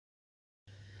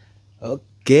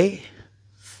Oke,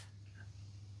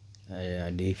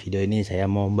 di video ini saya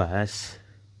mau bahas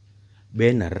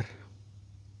banner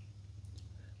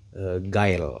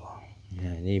Gayle.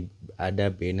 Ya, ini ada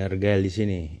banner Gayle di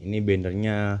sini. Ini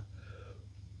bannernya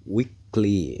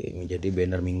weekly, menjadi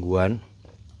banner mingguan.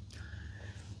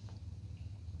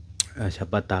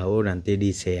 Siapa tahu nanti di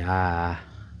SEA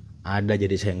ada,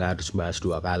 jadi saya nggak harus bahas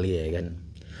dua kali ya kan.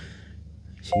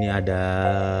 Sini ada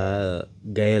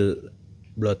Gayle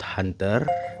Blood Hunter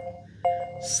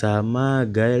sama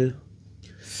Gayle.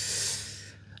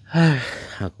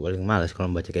 Aku paling males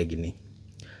kalau baca kayak gini.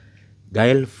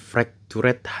 Gayle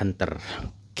Fractured Hunter.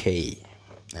 Oke.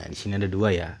 Nah, di sini ada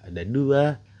dua ya. Ada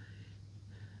dua.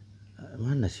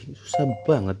 Mana sih? Susah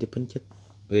banget dipencet.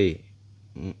 Wih.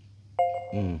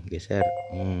 Geser.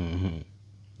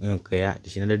 Oke ya, di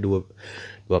sini ada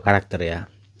dua karakter ya.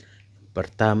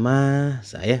 Pertama,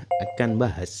 saya akan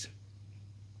bahas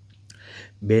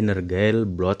banner Gayle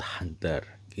Blood Hunter.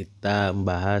 Kita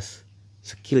membahas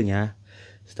skillnya.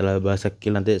 Setelah bahas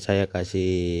skill nanti saya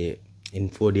kasih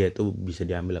info dia itu bisa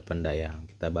diambil apa enggak ya.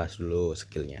 Kita bahas dulu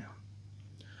skillnya.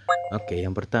 Oke,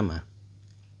 yang pertama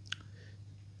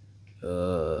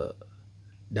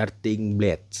Darting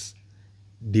Blades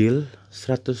deal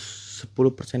 110%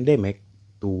 damage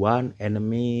to one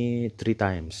enemy 3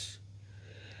 times.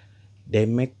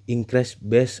 Damage increase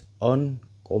based on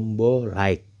combo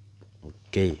like.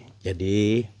 Oke,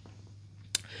 jadi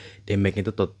damage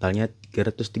itu totalnya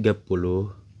 330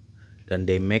 dan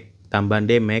tambahan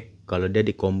damage kalau dia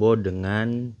di combo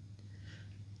dengan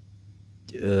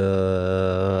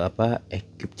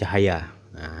equip cahaya.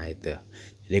 Nah, itu.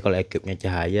 Jadi kalau equipnya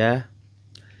cahaya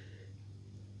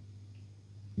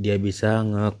dia bisa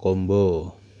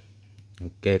nge-combo.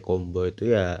 Oke, combo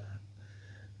itu ya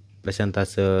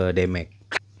persentase damage.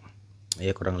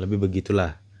 Ya kurang lebih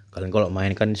begitulah. Kalian kalau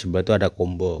main kan sebelah itu ada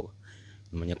combo.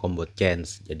 Namanya combo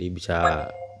chance. Jadi bisa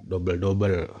double.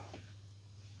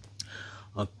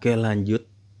 Oke, lanjut.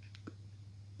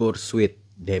 Pursuit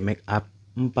damage up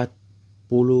 40%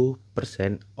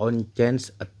 on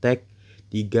chance attack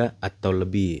 3 atau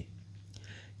lebih.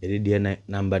 Jadi dia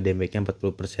nambah damage-nya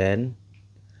 40%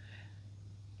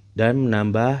 dan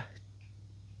menambah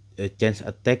chance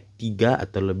attack 3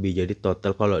 atau lebih. Jadi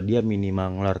total kalau dia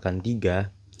minimal mengeluarkan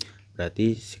 3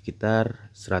 berarti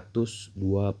sekitar 120%.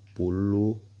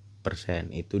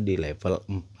 Itu di level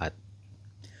 4.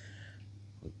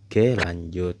 Oke,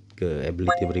 lanjut ke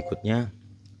ability berikutnya,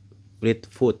 Fleet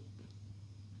Foot.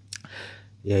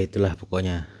 Ya itulah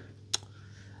pokoknya.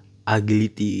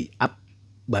 Agility up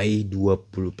by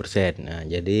 20%. Nah,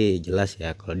 jadi jelas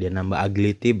ya kalau dia nambah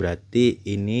agility berarti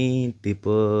ini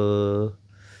tipe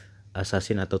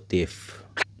assassin atau thief.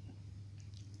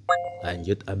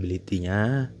 Lanjut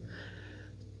ability-nya,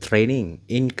 training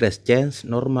increase chance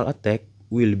normal attack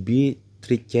will be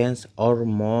 3 chance or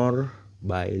more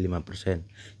by 5%.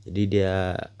 Jadi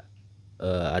dia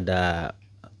ada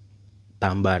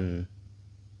tambahan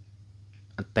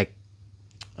attack.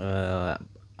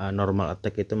 Normal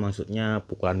attack itu maksudnya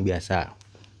pukulan biasa,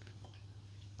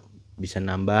 bisa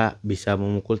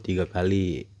memukul 3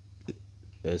 kali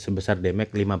sebesar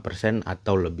damage 5%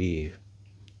 atau lebih,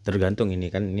 tergantung. Ini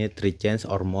kan ini 3 chance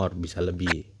or more, bisa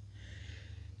lebih.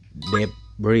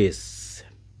 Debris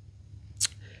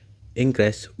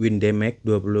increase win damage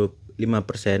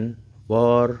 25%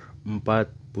 for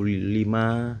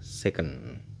 45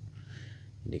 second.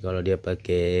 Jadi kalau dia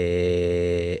pakai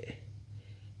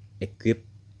equip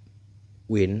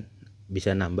win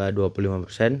bisa nambah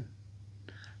 25%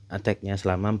 attack-nya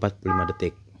selama 45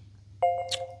 detik.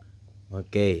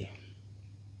 Oke.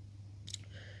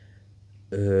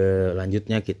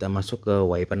 Lanjutnya kita masuk ke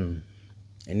weapon.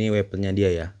 Ini weaponnya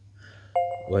dia ya.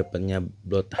 Weaponnya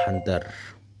Blood Hunter.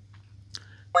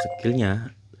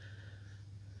 Skillnya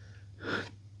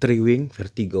Three-Wing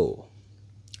Vertigo,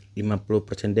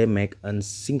 50% damage on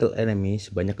single enemy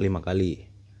sebanyak 5 kali.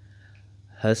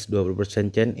 Has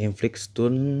 20% chance inflict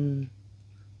stun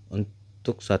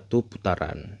untuk 1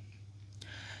 putaran.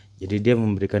 Jadi dia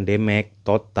memberikan damage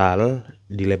total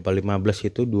di level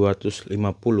 15 itu 250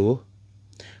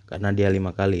 karena dia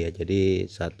 5 kali ya. Jadi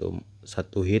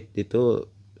satu hit itu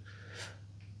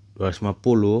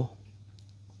 250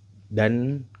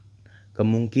 dan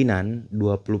kemungkinan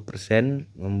 20%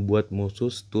 membuat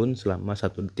musuh stun selama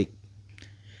 1 detik.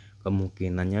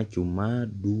 Kemungkinannya cuma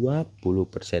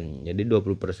 20%. Jadi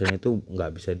 20% itu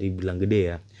nggak bisa dibilang gede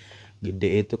ya.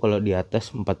 Gede itu kalau di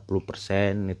atas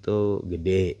 40% itu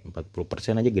gede.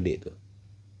 40% aja gede itu.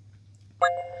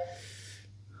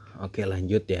 Oke,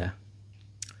 lanjut ya.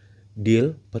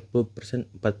 Deal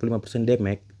 45%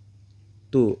 damage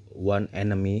to one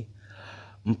enemy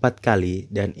 4 kali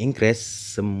dan increase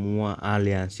semua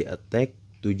aliansi attack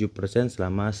 7%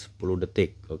 selama 10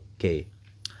 detik. Oke.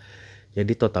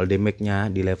 Jadi total damage-nya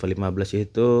di level 15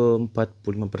 itu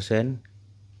 45%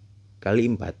 kali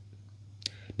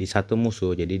 4 di satu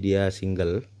musuh. Jadi dia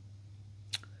single.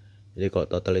 Jadi kalau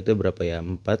total itu berapa ya?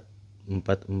 4 4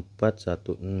 4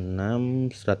 1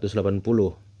 6 180.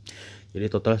 Jadi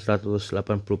total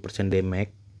 180%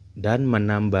 damage dan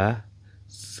menambah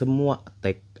semua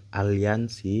attack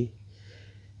aliansi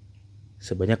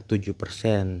sebanyak 7%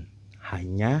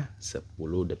 hanya 10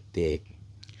 detik.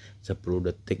 10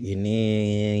 detik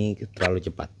ini terlalu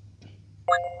cepat.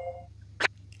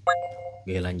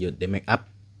 Oke, lanjut. Damage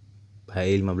up by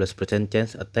 15%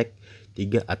 chance attack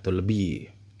 3 atau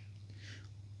lebih.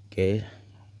 Oke,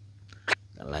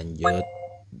 lanjut.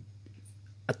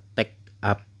 Attack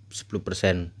up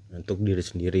 10% untuk diri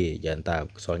sendiri, jangan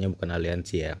tak, soalnya bukan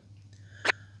aliansi ya.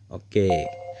 Oke,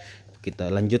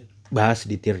 kita lanjut bahas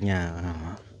di tiernya.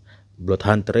 Blood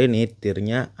Hunter ini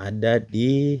tiernya ada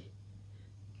di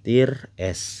tier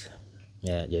S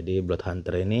ya. Jadi Blood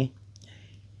Hunter ini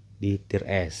di tier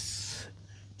S,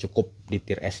 cukup di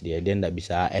tier S, dia nggak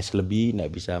bisa S lebih,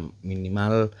 nggak bisa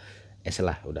minimal S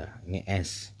lah, udah ini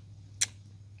S.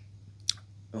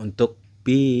 Untuk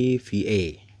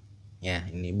PvE ya,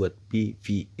 ini buat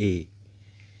PvE.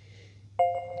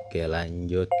 Oke,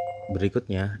 lanjut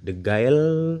berikutnya The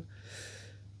Gayle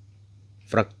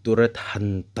Fractured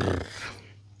Hunter.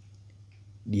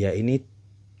 Dia ini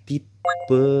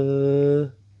tipe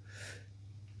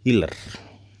healer.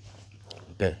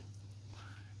 Oke,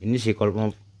 ini sih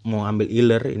kalau mau ambil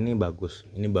healer ini bagus,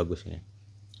 ini bagus nih.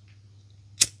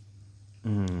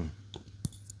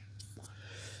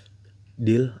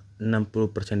 Deal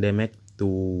 60% damage to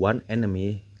one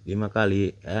enemy 5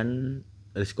 kali and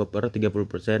recover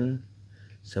 30%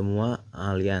 semua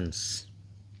alliance.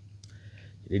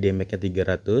 Jadi damage-nya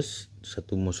 300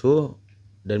 satu musuh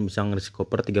dan bisa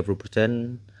nge-recover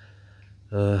 30%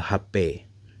 HP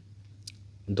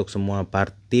untuk semua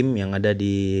part tim yang ada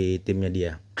di timnya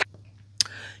dia.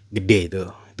 Gede itu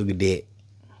gede.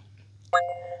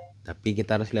 Tapi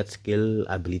kita harus lihat skill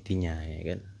ability-nya ya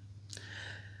kan.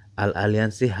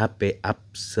 Aliansi HP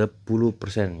up 10%.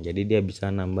 Jadi dia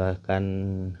bisa nambahkan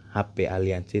HP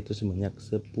aliansi itu sebanyak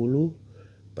 10%.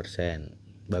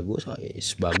 Bagus,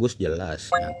 bagus, jelas,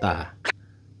 nyata.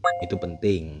 Itu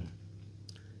penting.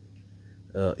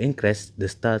 Increase the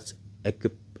stats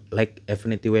equip like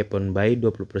affinity weapon by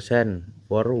 20%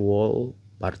 for whole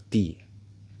party.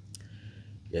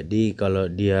 Jadi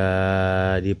kalau dia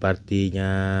di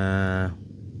partinya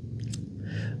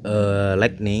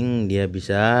lightning, dia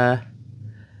bisa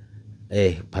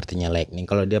partinya lightning,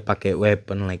 kalau dia pakai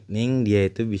weapon lightning dia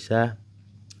itu bisa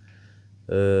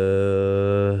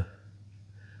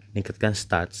meningkatkan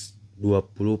stats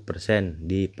 20%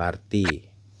 di party.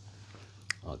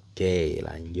 Oke,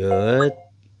 lanjut.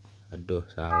 Aduh,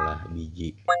 salah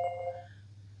biji.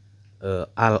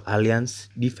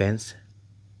 Alliance defense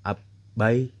up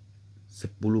by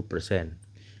 10%.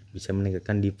 Bisa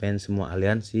meningkatkan defense semua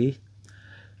aliansi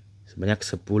sebanyak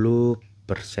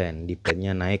 10%.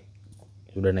 Defense-nya naik,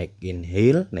 sudah naikin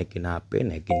heal, naikin HP,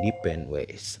 naikin defense.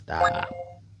 Wes, sedap.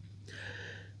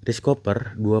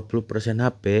 Recover 20%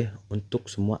 HP untuk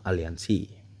semua aliansi.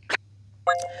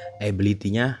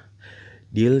 Ability-nya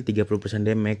deal 30%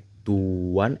 damage to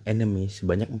one enemy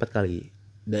sebanyak 4 kali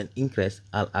dan increase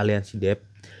aliansi depth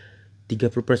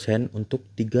 30% untuk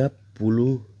 30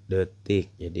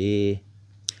 detik. Jadi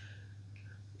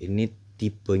ini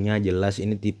tipenya jelas,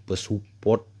 ini tipe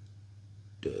support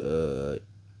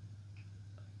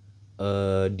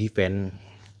defense.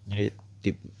 Jadi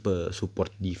tipe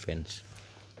support defense.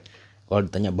 Kalau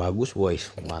ditanya bagus, woi,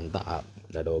 mantap,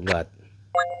 udah ada obat.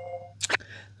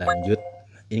 Lanjut,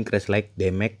 increase like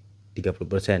damage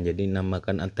 30%. Jadi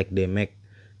namakan attack damage.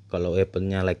 Kalau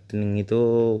weaponnya lightning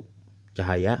itu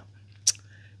cahaya,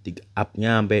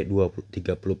 up-nya sampai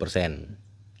 30%.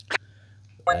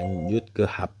 Lanjut ke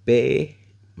HP,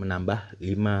 menambah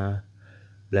 15%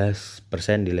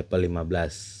 di level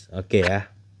 15. Oke ya.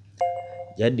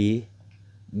 Jadi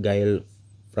Gayle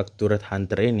Fractured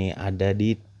Hunter ini ada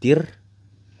di tier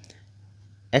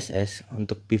SS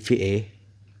untuk PvE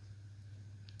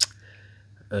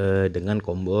dengan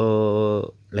combo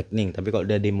lightning. Tapi kalau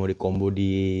dia mau di combo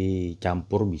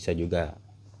dicampur bisa juga.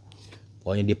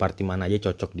 Pokoknya di party mana aja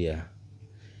cocok dia.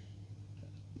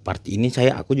 Party ini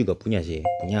aku juga punya sih,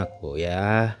 punya aku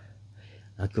ya.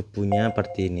 Aku punya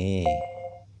party ini.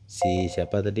 Si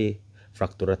siapa tadi?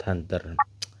 Fractured Hunter.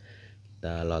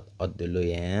 Kita load out dulu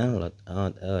ya, load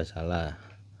out. Salah.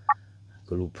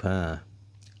 Aku lupa.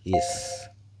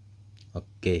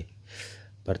 Oke.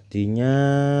 Partinya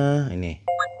ini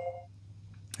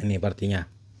partinya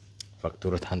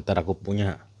Factory Hunter aku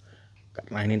punya,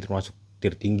 karena ini termasuk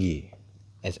tier tinggi.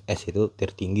 SS itu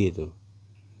tier tinggi itu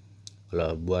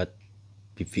kalau buat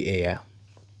PvE ya.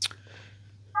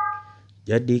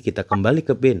 Jadi kita kembali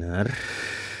ke banner.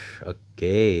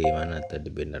 Oke, mana tadi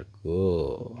bannerku?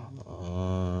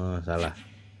 Oh, salah.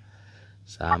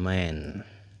 Samain.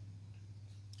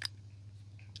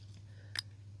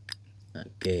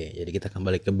 Oke, jadi kita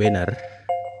kembali ke banner.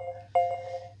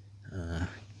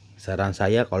 Saran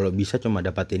saya kalau bisa cuma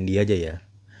dapatin dia aja ya.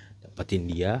 Dapatin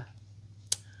dia.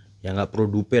 Ya nggak perlu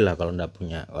dupe lah kalau nggak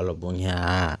punya. Kalau punya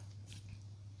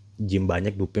gym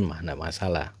banyak dupe mah nggak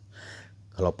masalah.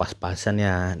 Kalau pas-pasan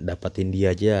ya dapatin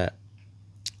dia aja.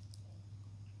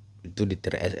 Itu di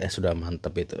tier SS sudah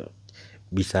mantep itu.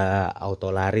 Bisa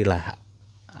auto lari lah.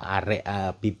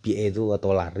 Area PPA itu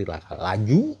auto lari lah.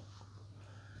 Laju.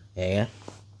 Ya.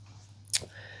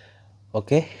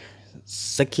 Oke,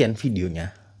 sekian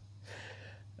videonya.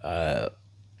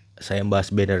 Saya bahas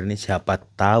banner ini, siapa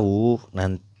tahu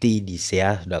nanti di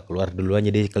SEA sudah keluar duluan,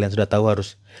 jadi kalian sudah tahu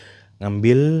harus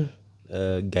ngambil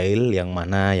Gayle yang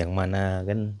mana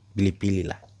kan, pilih-pilih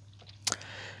lah.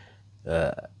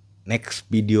 Next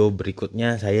video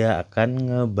berikutnya saya akan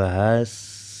ngebahas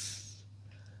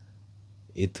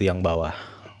itu yang bawah,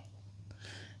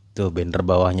 tuh banner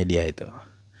bawahnya dia itu,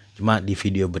 cuma di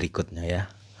video berikutnya ya.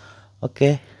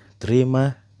 Oke,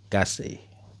 terima kasih.